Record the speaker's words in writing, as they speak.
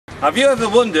Have you ever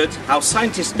wondered how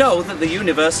scientists know that the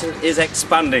universe is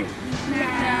expanding?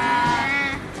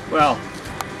 Nah. Well,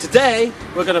 today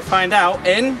we're going to find out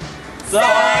in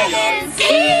Science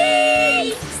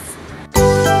Geeks!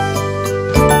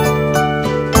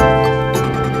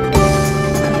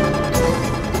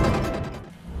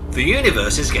 The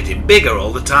universe is getting bigger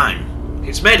all the time.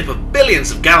 It's made up of billions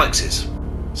of galaxies.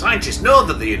 Scientists know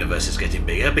that the universe is getting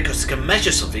bigger because they can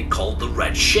measure something called the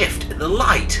redshift in the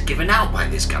light given out by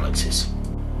these galaxies.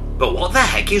 But what the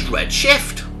heck is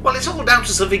redshift? Well, it's all down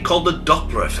to something called the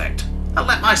Doppler Effect. I'll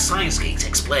let my science geeks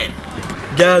explain.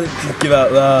 Galaxies give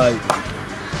out light.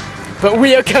 But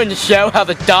we are going to show how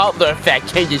the Doppler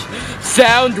Effect changes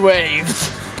sound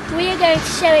waves. We are going to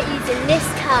show it using this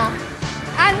car.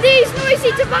 And these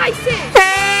noisy devices!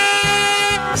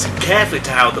 Listen carefully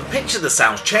to how the pitch of the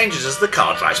sound changes as the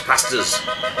car drives past us.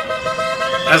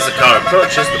 As the car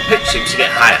approaches, the pitch seems to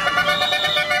get higher.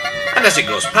 And as it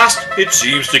goes past, it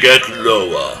seems to get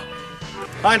lower.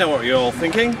 I know what you're all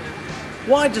thinking.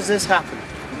 Why does this happen?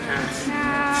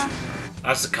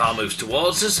 As the car moves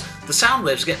towards us, the sound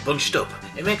waves get bunched up.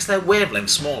 It makes their wavelength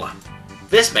smaller.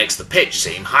 This makes the pitch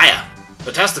seem higher.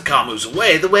 But as the car moves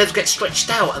away, the waves get stretched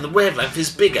out and the wavelength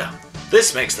is bigger.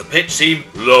 This makes the pitch seem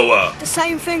lower. The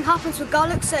same thing happens with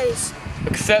galaxies.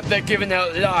 Except they're giving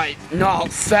out light,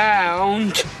 not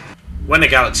sound. When a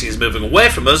galaxy is moving away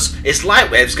from us, its light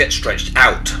waves get stretched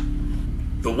out.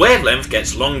 The wavelength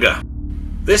gets longer.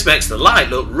 This makes the light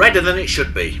look redder than it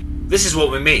should be. This is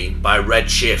what we mean by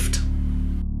redshift.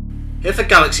 If a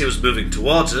galaxy was moving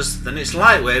towards us, then its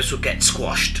light waves would get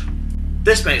squashed.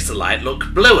 This makes the light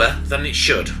look bluer than it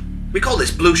should. We call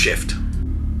this blueshift.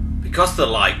 Because the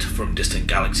light from distant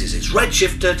galaxies is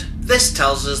redshifted, this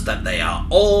tells us that they are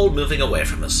all moving away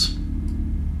from us.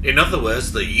 In other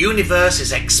words, the universe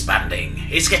is expanding.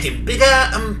 It's getting bigger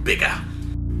and bigger.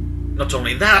 Not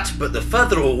only that, but the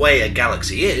further away a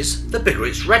galaxy is, the bigger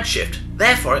its redshift.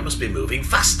 Therefore, it must be moving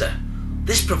faster.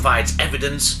 This provides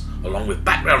evidence, along with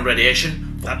background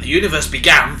radiation, that the universe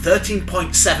began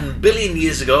 13.7 billion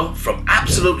years ago from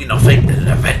absolutely nothing in an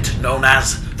event known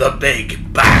as the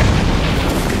Big Bang.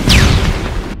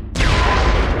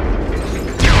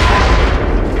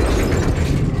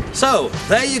 So,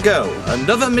 there you go.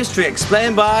 Another mystery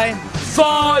explained by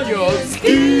Science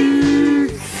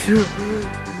Geeks!